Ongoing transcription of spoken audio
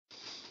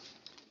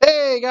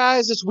Hey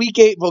guys, it's week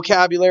 8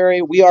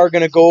 vocabulary. We are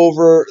going to go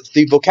over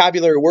the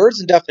vocabulary words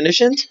and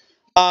definitions.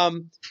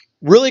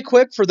 Really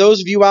quick, for those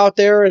of you out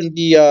there in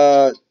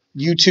the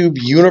YouTube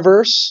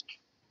universe,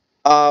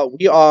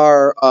 we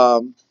are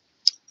going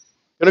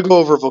to go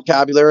over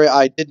vocabulary.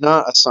 I did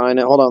not assign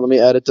it. Hold on, let me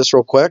edit this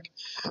real quick.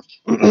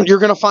 You're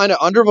going to find it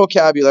under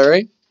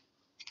vocabulary.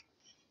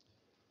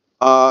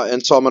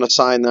 And so I'm going to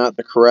assign that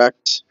the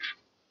correct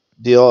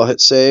deal. I'll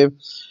hit save.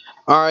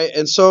 All right,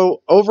 and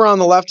so over on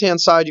the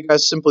left-hand side, you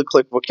guys simply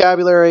click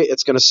vocabulary.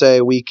 It's going to say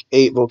week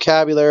 8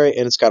 vocabulary,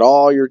 and it's got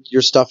all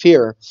your stuff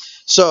here.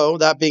 So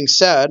that being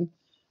said,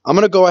 I'm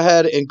going to go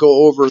ahead and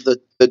go over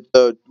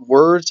the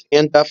words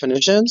and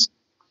definitions,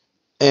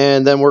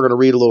 and then we're going to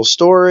read a little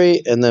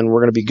story, and then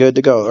we're going to be good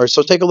to go. All right,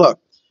 so take a look.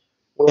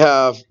 We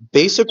have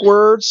basic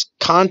words,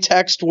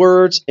 context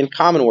words, and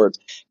common words.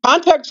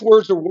 Context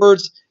words are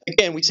words,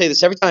 again, we say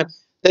this every time,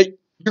 that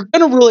you're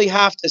going to really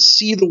have to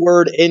see the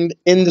word in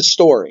the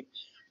story.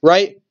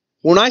 Right?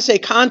 When I say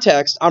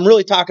context, I'm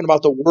really talking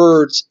about the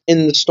words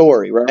in the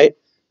story, right?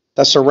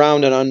 That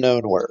surround an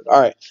unknown word. All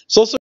right.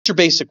 So let's look at your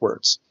basic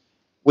words.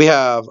 We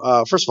have,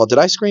 first of all, did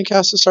I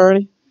screencast this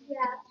already?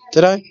 Yeah.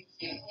 Did I?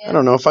 I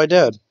don't know if I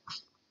did.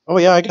 Oh,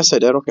 yeah, I guess I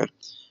did. Okay.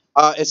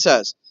 It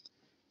says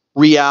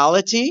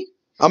reality.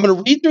 I'm going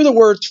to read through the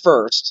words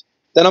first.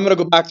 Then I'm going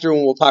to go back through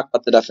and we'll talk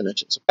about the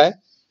definitions, okay?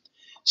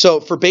 So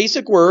for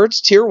basic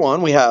words, tier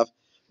 1, we have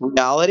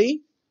reality,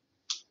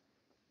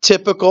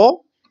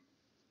 typical,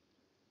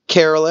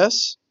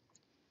 careless,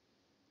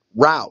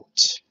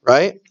 route,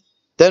 right?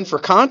 Then for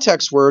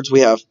context words,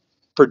 we have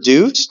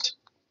produced,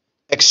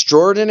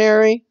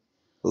 extraordinary,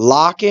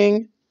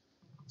 locking,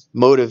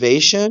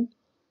 motivation,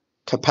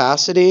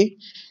 capacity,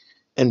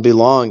 and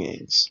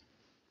belongings.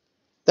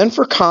 Then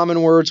for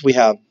common words, we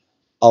have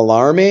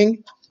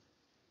alarming,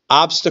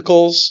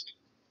 obstacles,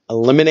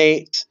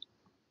 eliminate,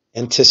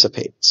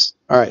 anticipates.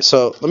 All right,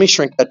 so let me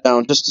shrink that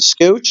down just a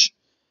scooch.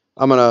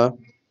 I'm going to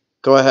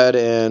go ahead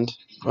and,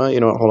 well,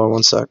 you know what, hold on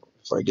one sec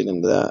before I get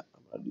into that.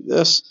 I'm going to do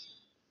this.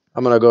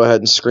 I'm going to go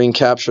ahead and screen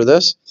capture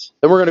this.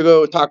 Then we're going to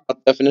go talk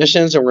about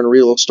definitions, and we're going to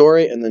read a little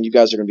story, and then you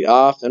guys are going to be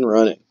off and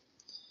running.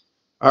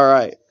 All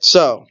right,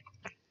 so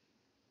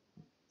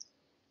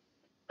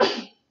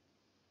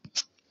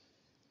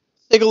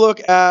take a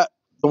look at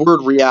the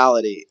word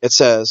reality. It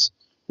says,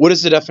 what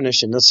is the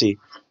definition? Let's see.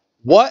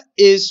 What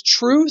is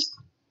truth?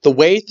 The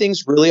way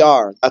things really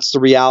are. That's the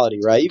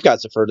reality, right? You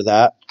guys have heard of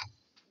that.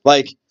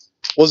 Like,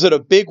 was it a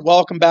big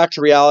welcome back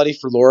to reality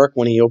for Lorik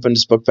when he opened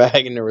his book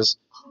bag and there was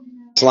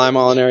slime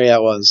all in there? Yeah,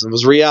 it was. It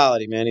was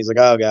reality, man. He's like,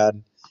 oh,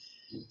 God.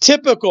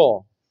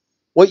 Typical.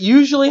 What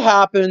usually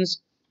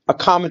happens, a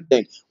common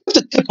thing. What's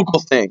a typical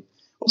thing?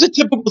 What's a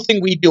typical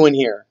thing we do in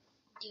here?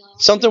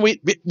 Something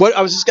what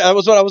I was just, that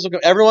was what I was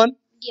looking, everyone?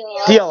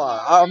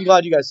 DLR. I'm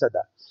glad you guys said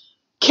that.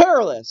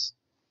 Careless.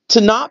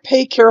 To not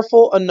pay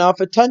careful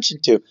enough attention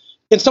to.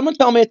 Can someone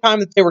tell me a time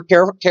that they were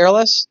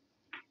careless?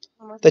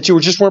 That you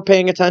just weren't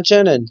paying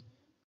attention and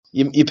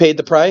you paid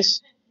the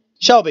price?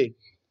 Shelby.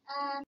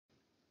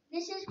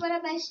 This is one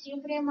of my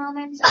stupider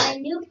moments. I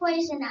knew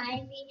poison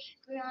ivy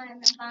grew on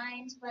the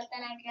vines, but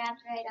then I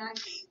grabbed right on.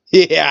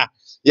 Yeah.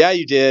 Yeah,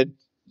 you did.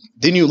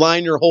 Didn't you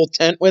line your whole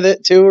tent with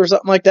it too or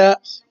something like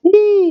that?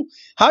 Woo!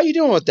 How are you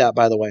doing with that,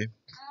 by the way?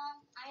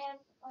 I have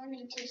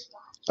only 2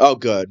 spots. Oh,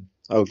 good.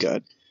 Oh,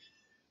 good.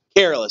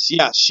 Careless.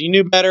 Yes, she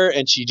knew better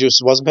and she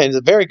just wasn't paying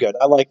attention. Very good.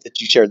 I like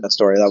that you shared that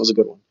story. That was a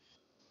good one.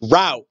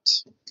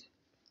 Route.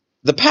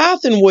 The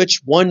path in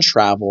which one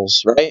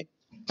travels, right?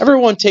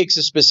 Everyone takes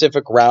a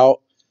specific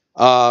route.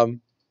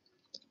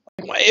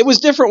 It was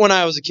different when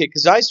I was a kid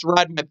because I used to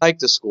ride my bike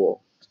to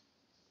school.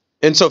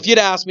 And so if you'd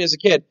asked me as a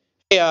kid,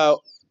 hey,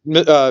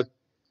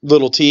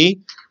 little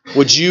T, how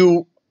would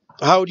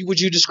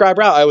you describe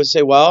route? I would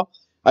say, well,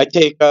 I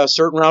take a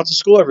certain route to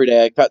school every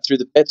day. I cut through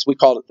the pits. We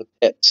called it the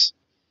pits.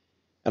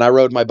 And I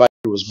rode my bike.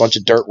 It was a bunch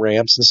of dirt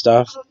ramps and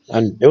stuff.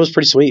 And it was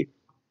pretty sweet.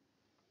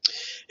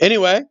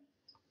 Anyway,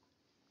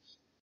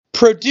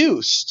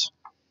 produced.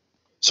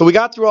 So we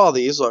got through all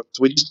these. Look,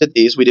 so we just did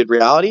these. We did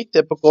reality,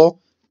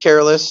 typical,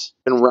 careless,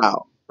 and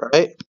route,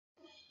 right?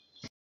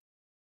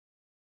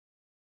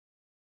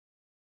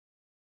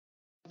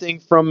 Something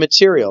from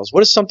materials.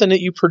 What is something that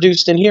you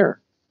produced in here?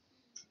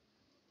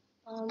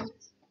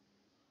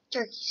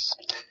 Turkeys.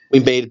 We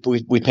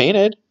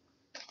painted.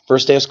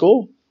 First day of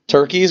school.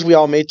 Turkeys. We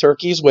all made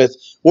turkeys with,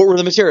 what were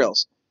the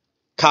materials?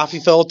 Coffee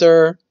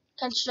filter,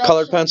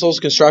 colored pencils,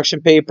 construction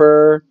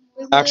paper,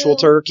 actual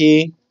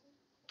turkey,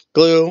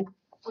 glue.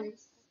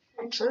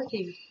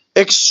 Turkey.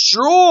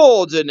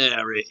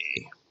 Extraordinary.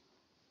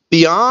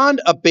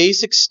 Beyond a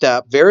basic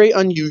step, very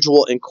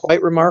unusual and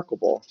quite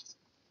remarkable.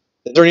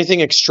 Is there anything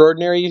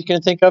extraordinary you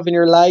can think of in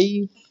your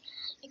life?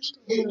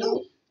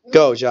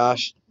 Go,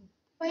 Josh.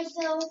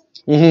 Myself.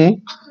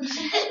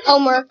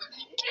 Homework.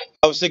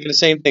 I was thinking the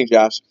same thing,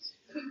 Josh.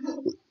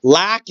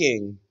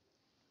 Lacking.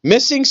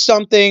 Missing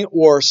something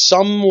or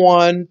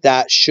someone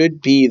that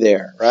should be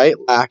there, right?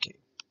 Lacking.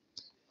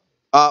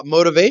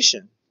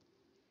 Motivation.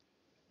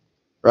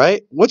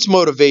 Right? What's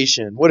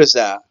motivation? What is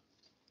that?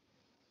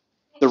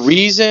 The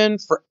reason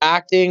for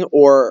acting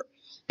or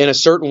in a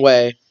certain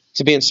way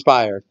to be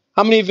inspired.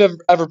 How many of you have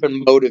ever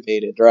been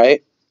motivated,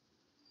 right?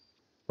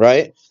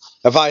 Right?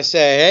 If I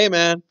say, hey,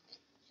 man,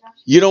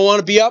 you don't want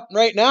to be up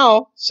right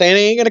now, Santa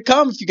ain't going to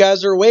come if you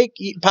guys are awake,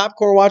 eating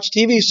popcorn, watch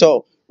TV.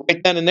 So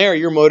right then and there,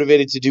 you're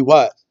motivated to do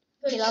what?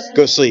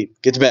 Go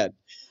sleep. Get to bed.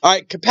 All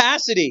right,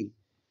 capacity.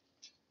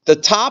 The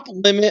top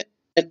limit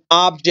an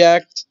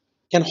object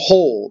can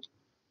hold.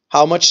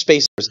 How much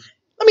space there is.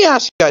 Let me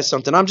ask you guys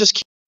something. I'm just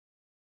curious.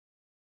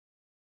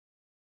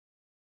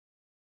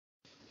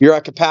 You're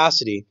at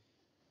capacity.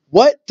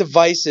 What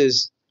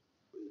devices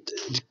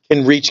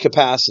can reach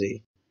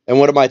capacity? And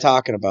what am I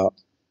talking about?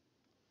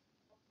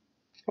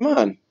 Come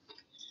on.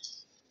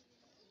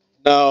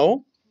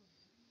 No.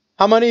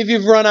 How many of you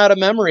have run out of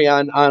memory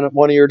on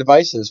one of your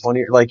devices? One of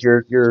your, like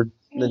your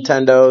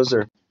Nintendos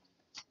or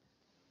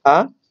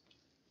huh?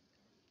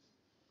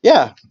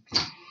 Yeah.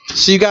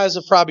 So you guys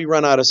have probably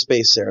run out of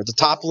space there. The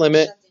top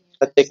limit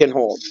that they can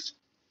hold.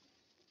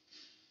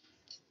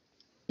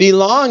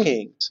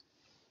 Belongings.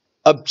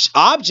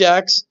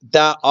 Objects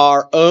that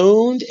are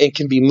owned and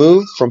can be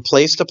moved from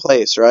place to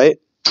place, right?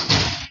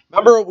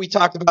 Remember we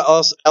talked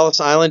about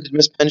Ellis Island? Did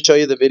Miss Penn show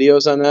you the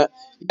videos on that?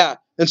 Yeah.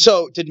 And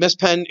so did Miss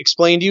Penn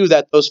explain to you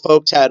that those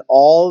folks had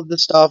all of the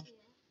stuff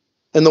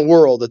in the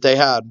world that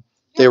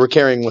they were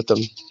carrying with them?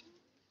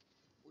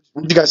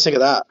 What do you guys think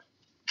of that?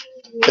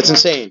 That's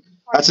insane.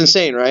 That's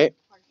insane, right?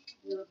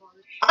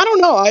 I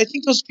don't know. I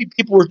think those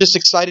people were just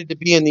excited to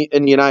be in the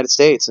United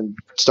States and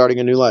starting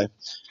a new life.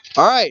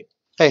 All right.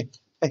 Hey.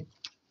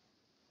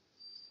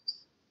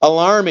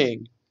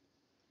 Alarming.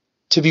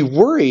 To be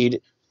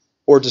worried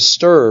or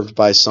disturbed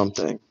by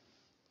something.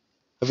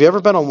 Have you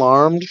ever been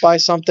alarmed by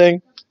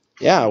something?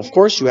 Yeah, of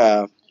course you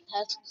have.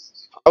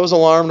 I was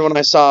alarmed when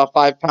I saw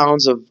 5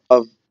 pounds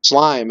of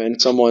slime in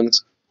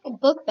someone's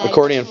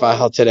accordion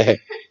file today.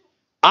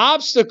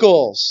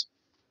 Obstacles.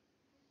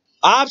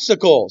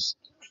 Obstacles.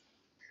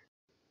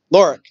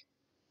 Lorik,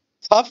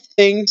 tough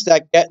things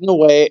that get in the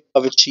way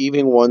of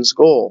achieving one's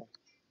goal.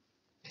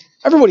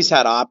 Everybody's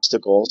had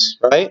obstacles,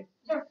 right?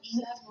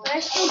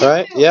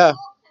 Right? Yeah.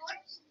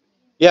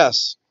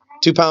 Yes.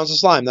 2 pounds of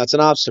slime. That's an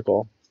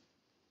obstacle.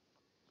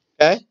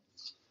 Okay?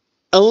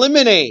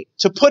 Eliminate.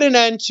 To put an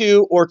end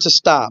to or to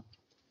stop.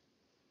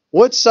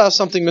 What's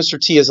something Mr.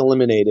 T has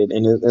eliminated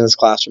in his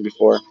classroom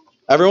before?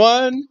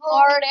 Everyone?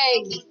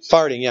 Farting.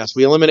 Farting, yes.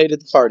 We eliminated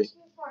the farting.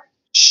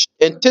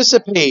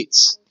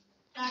 Anticipates.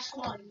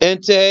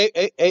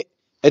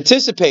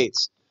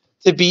 Anticipates.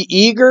 To be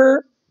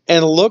eager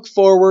and look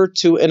forward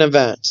to an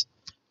event.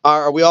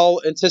 Are we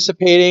all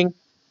anticipating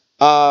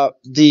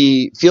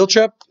the field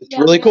trip? It's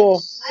really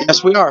cool.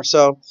 Yes, we are.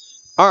 So,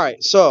 all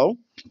right. So,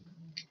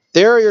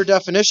 there are your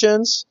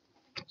definitions.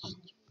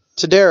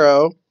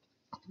 Tadero.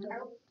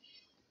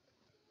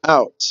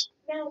 Out.